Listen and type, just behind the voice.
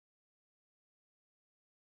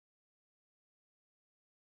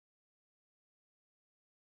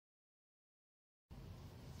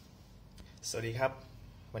สวัสดีครับ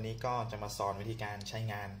วันนี้ก็จะมาสอนวิธีการใช้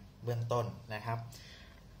งานเบื้องต้นนะครับ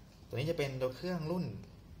ตัวนี้จะเป็นตัวเครื่องรุ่น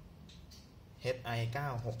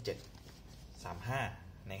HI96735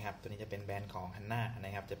 นะครับตัวนี้จะเป็นแบรนด์ของ HANNA น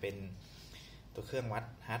ะครับจะเป็นตัวเครื่องวัด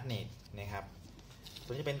Hardness นะครับตั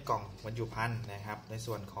วนี้จะเป็นกล่องบรรจุภัณฑ์นะครับใน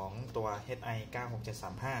ส่วนของตัว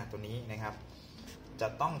HI96735 ตัวนี้นะครับจะ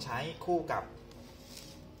ต้องใช้คู่กับ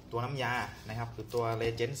ตัวน้ำยานะครับหรือตัว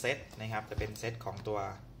Legend Set นะครับจะเป็นเซตของตัว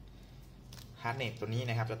Hardness ตัวนี้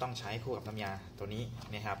นะครับจะต้องใช้คู่กับน้ำยาตัวนี้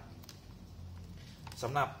นะครับส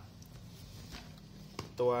ำหรับ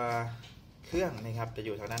ตัวเครื่องนะครับจะอ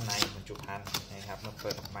ยู่ทางด้านในบรรจุภัณฑ์นะครับเมื่อเปิ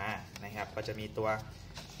ดออกมานะครับก็จะมีตัว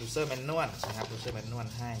User Manual นะครับ User Manual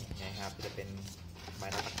ให้นะครับจะเป็นใบ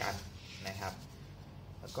รับประกันนะครับ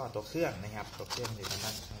แล้วก็ตัวเครื่องนะครับตัวเครื่องอยู่ทาง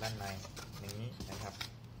ด้านในนี้นะครับ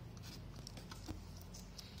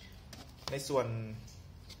ในส่วน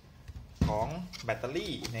ของแบตเตอ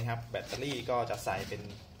รี่นะครับแบตเตอรี่ก็จะใส่เป็น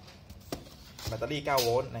แบตเตอรี่9โว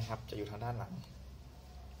ลต์นะครับจะอยู่ทางด้านหลัง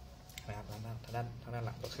นะครับทางด้านห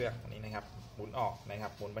ลังตัวเครื่องตรงนี้นะครับหมุนออกนะครั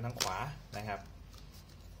บหมุนไปทางขวานะครับ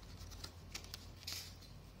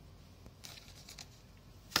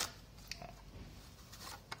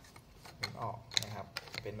หมุนออกนะครับ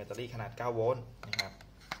เป็นแบตเตอรี่ขนาด9โวลต์นะครับ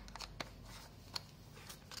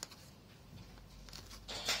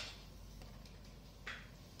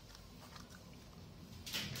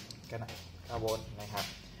ขนาด9โวลต์นะครับ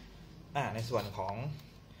ในส่วนของ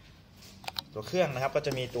ตัวเครื่องนะครับก็จ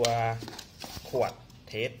ะมีตัวขวด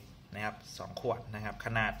เทสนะครับ2ขวดนะครับข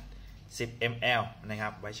นาด10 ml นะครั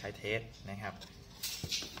บไว้ใช้เทสนะครับ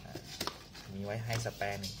มีไว้ให้สแป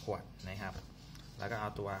ร์1ขวดนะครับแล้วก็เอา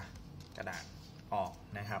ตัวกระดาษออก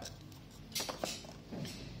นะครับ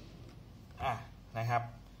นะครับ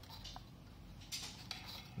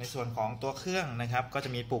ในส่วนของตัวเครื่องนะครับก็จะ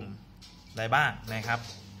มีปุ่มใดบ้างนะครับ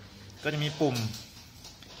ก็จะมีปุ่ม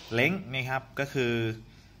เล้งนะครับก็คือ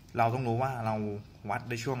เราต้องรู้ว่าเราวัด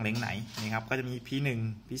ด้วยช่วงเล้งไหนนะครับก็จะมี P1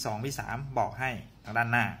 P2 P3 บอกให้ทางด้าน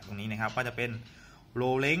หน้าตรงนี้นะครับก็จะเป็น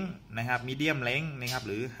low เล้งนะครับ medium เล้งนะครับ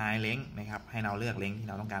หรือ high เล้งนะครับให้เราเลือกเล้งที่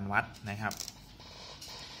เราต้องการวัดนะครับ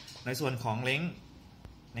ในส่วนของเล้ง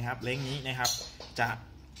นะครับเล้งนี้นะครับจะ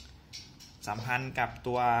สัมพันธ์กับ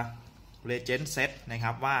ตัว Legend Set นะค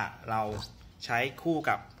รับว่าเราใช้คู่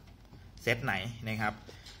กับเซตไหนนะครับ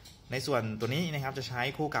ในส่วนตัวนี้นะครับจะใช้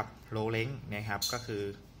คู่กับ low เล้งนะครับก็คือ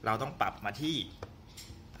เราต้องปรับมาที่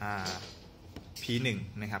P1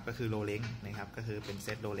 นะครับก็คือ low เล้งนะครับก็คือเป็นเซ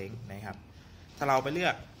ต low เล้งนะครับถ้าเราไปเลื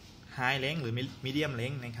อก high เล้งหรือ medium เล้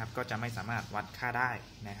งนะครับก็จะไม่สามารถวัดค่าได้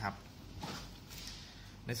นะครับ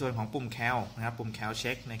ในส่วนของปุ่ม cal นะครับปุ่ม cal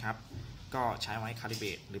check นะครับก็ใช้ไว้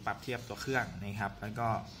calibrate หรือปรับเทียบตัวเครื่องนะครับแล้วก็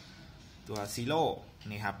ตัว zero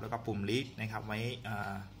นะครับแล้วก็ปุ่ม read นะครับไว้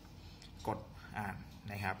กดอ่าน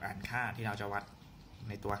นะครับอ่านค่าที่เราจะวัดใ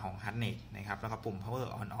นตัวของ Hardness นะครับแล้วก็ปุ่ม power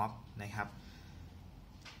on off นะครับ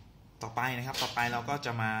ต่อไปเราก็จ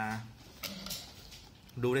ะมา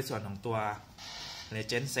ดูในส่วนของตัว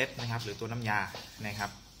Legend Set นะครับหรือตัวน้ำยานะครั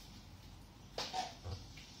บ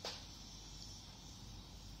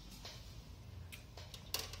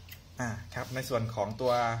ครับในส่วนของตั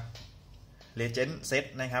ว Legend Set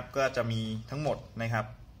นะครับก็จะมีทั้งหมดนะครับ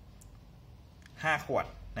5ขวด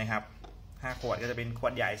นะครับ5ขวดก็จะเป็นขว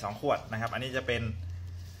ดใหญ่2ขวดนะครับอันนี้จะเป็น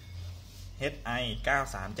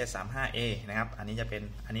HI93735A นะครับอันนี้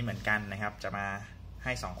เหมือนกันนะครับจะมาใ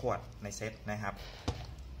ห้2ขวดในเซตนะครับ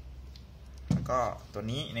แล้วก็ตัว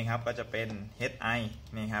นี้นะครับก็จะเป็น HI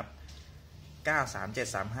นะครับ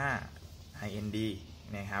93735 IND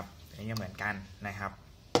นะครับอันนี้ก็เหมือนกันนะครับ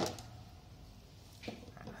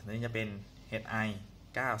อันนี้จะเป็น HI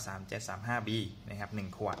 93735B นะครับ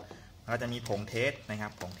1ขวดแล้วจะมีผงเทสนะครั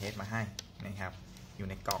บผงเทสมาให้นะครับอยู่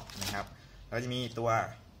ในกล่องนะครับแล้วจะมีตัว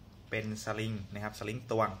เป็นสลิงนะครับสลิง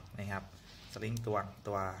ตวงนะครับสลิงตวง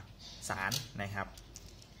ตัวสารนะครับ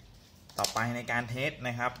ต่อไปในการเทสน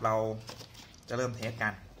ะครับเราจะเริ่มเทสกั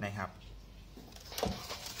นนะครับ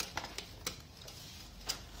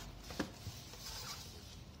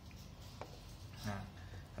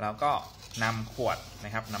เราก็นำขวดน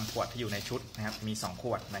ะครับนำขวดที่อยู่ในชุดนะครับมี2ข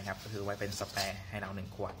วดนะครับก็คือไว้เป็นสแปร์ให้เรา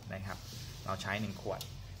1ขวดนะครับเราใช้1ขวด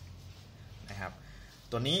นะครับ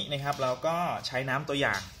ตัวนี้นะครับเราก็ใช้น้ำตัวอ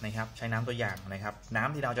ย่างนะครับใช้น้ำตัวอย่างนะครับน้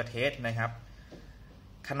ำที่เราจะเทสนะครับ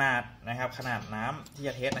ขนาดน้ำที่จ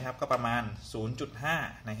ะเทสนะครับก็ประมาณ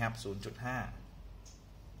 0.5 นะครับ 0.5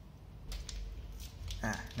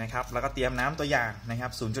 นะครับแล้วก็เตรียมน้ำตัวอย่างนะครั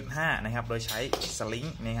บ 0.5 นะครับโดยใช้สลิง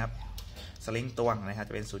นะครับสลิงตวงนะครับ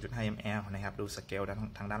จะเป็น 0.5 ml นะครับดูสเกล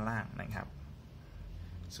ทางด้านล่างนะครับ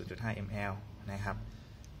 0.5 ml นะครับ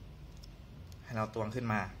ให้เราตวงขึ้น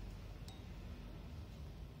มา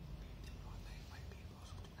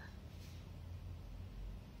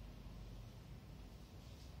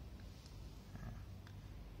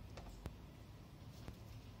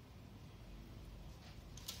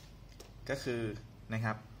ก็คือนะค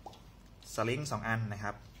รับสลิง2 อันนะค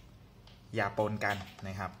รับอย่าปนกันน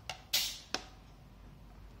ะครับ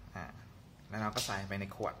แล้วเราก็ใส่ไปใน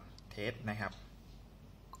ขวดเทสนะครับ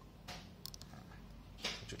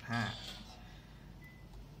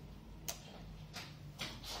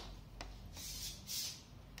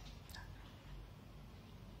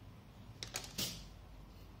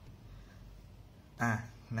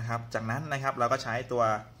นะครับจากนั้นนะครับเราก็ใช้ตัว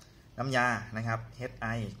น้ำยานะครับ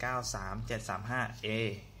HI93735A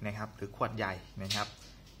นะครับหรือขวดใหญ่นะครับ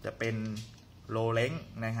จะเป็นโลเล้ง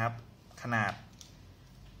นะครับขนาด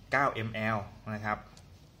9 ml นะครับ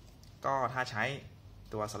ก็ถ้าใช้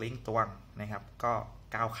ตัวสลิงตวงนะครับก็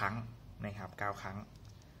9 ครั้งนะครับ9 ครั้ง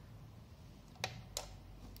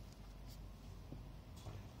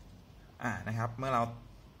นะครับเมื่อเรา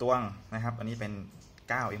ตวงนะครับอันนี้เป็น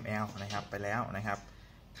9 ml นะครับไปแล้วนะครับ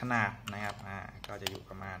ขนาดนะครับก็จะอยู่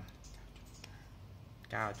ประมาณ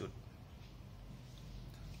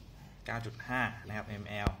 9.5 นะครับ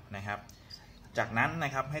ml นะครับจากนั้นน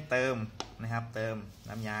ะครับให้เติมนะครับเติม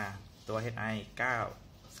น้ำยาตัว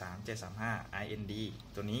HI93735 IND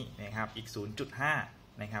ตัวนี้นะครับอีก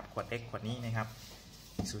 0.5 นะครับขวดเล็กขวดนี้นะครับ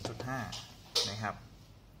อีก 0.5 นะครับ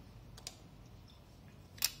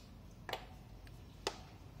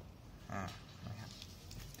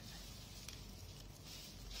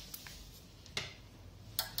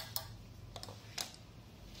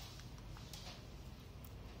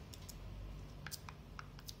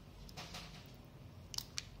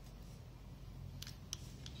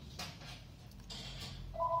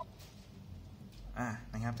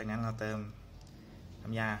นะครับจากนั้นเราเติมน้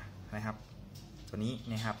ำยานะครับตัวนี้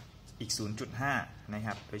นะครับอีก 0.5 นะค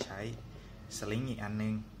รับโดยใช้สลิงอีกอันนึ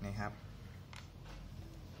งนะครับ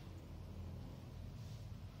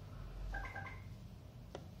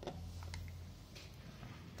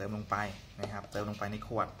เติมลงไปนะครับเติมลงไปในข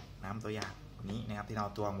วดน้ำตัวอย่างนี้นะครับที่เรา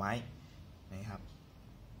ตวงไว้นะครับ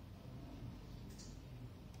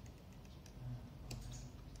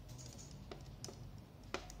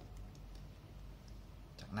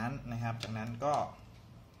จากนั้นก็นะครับจาก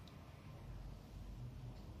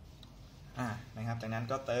นั้น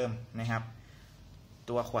ก็เติมนะครับ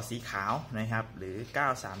ตัวขวดสีขาวนะครับหรือ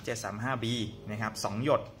 93735B นะครับ2 หย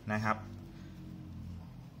ดนะครับ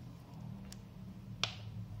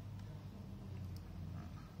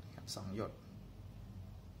2 หยด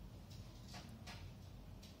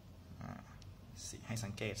สีให้สั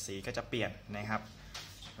งเกตสีก็จะเปลี่ยนนะครับ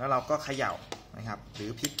แล้วเราก็เขย่านะครับหรือ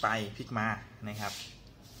พลิกไปพลิกมานะครับ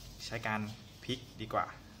ใช้การพลิกดีกว่า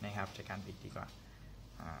นะครับใช้การพลิกดีกว่า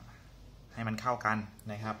ให้มันเข้ากัน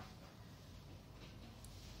นะครับ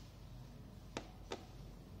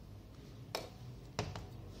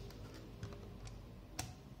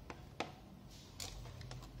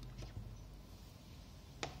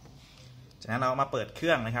จากนั้นเรามาเปิดเค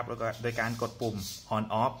รื่องนะครับแล้วก็โดยการกดปุ่ม on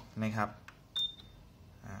off นะครับ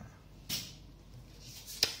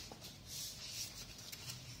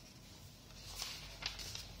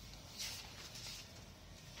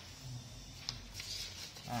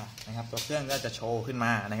นะครับตัวเครื่องก็จะโชว์ขึ้นม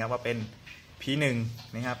านะครับว่าเป็น P1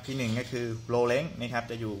 นะครับ P1 ก็คือโลเล้งนะครับ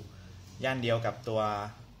จะอยู่ย่านเดียวกับตัว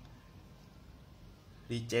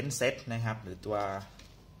Reagent Set นะครับหรือตัว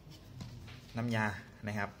น้ำยาน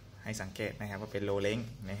ะครับให้สังเกตนะครับว่าเป็นโลเล้ง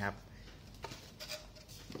นะครับ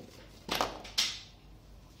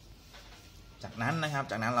จากนั้น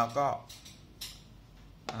เราก็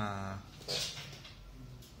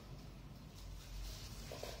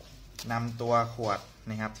นำตัวขวด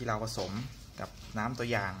นะครับที่เราผสมกับน้ำตัว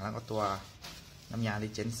อย่างแล้วก็ตัวน้ำยา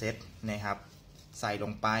Reagent Set นะครับใส่ล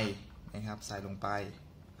งไปนะครับใส่ลงไป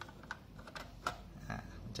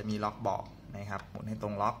จะมีล็อกบอกนะครับหมุนให้ตร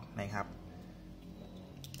งล็อกนะครับ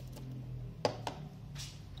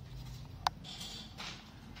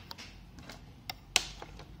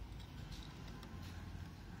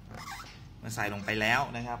เมื่อใส่ลงไปแล้ว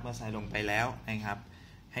นะครับเมื่อใส่ลงไปแล้วนะครับ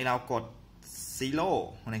ให้เรากดซีโร่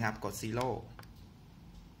นะครับกดซีโร่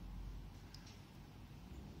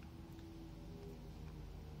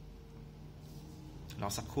รอ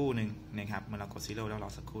สักครู่หนึ่งนะครับเมื่อเรากดซีโร่แล้วรอ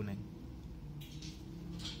สักครู่หนึ่ง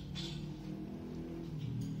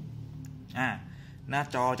หน้า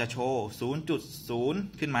จอจะโชว์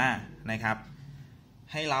 0.0 ขึ้นมานะครับ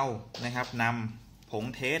ให้เรานะครับนำผง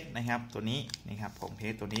เทสนะครับตัวนี้นะครับผงเท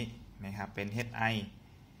สตัวนี้นะครับเป็น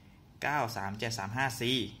HI93735C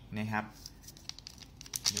นะครับ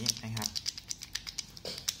นี้นะครับ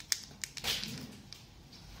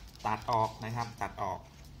ตัดออกนะครับตัดออก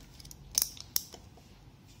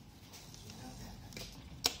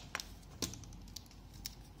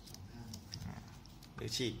หรือ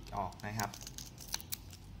ฉีกออกนะครับ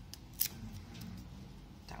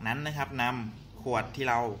นั้นนะครับนำขวดที่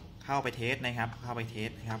เราเข้าไปเทสนะครับ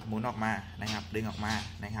หมุนออกมานะครับดึงออกมา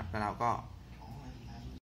นะครับแล้วเราก็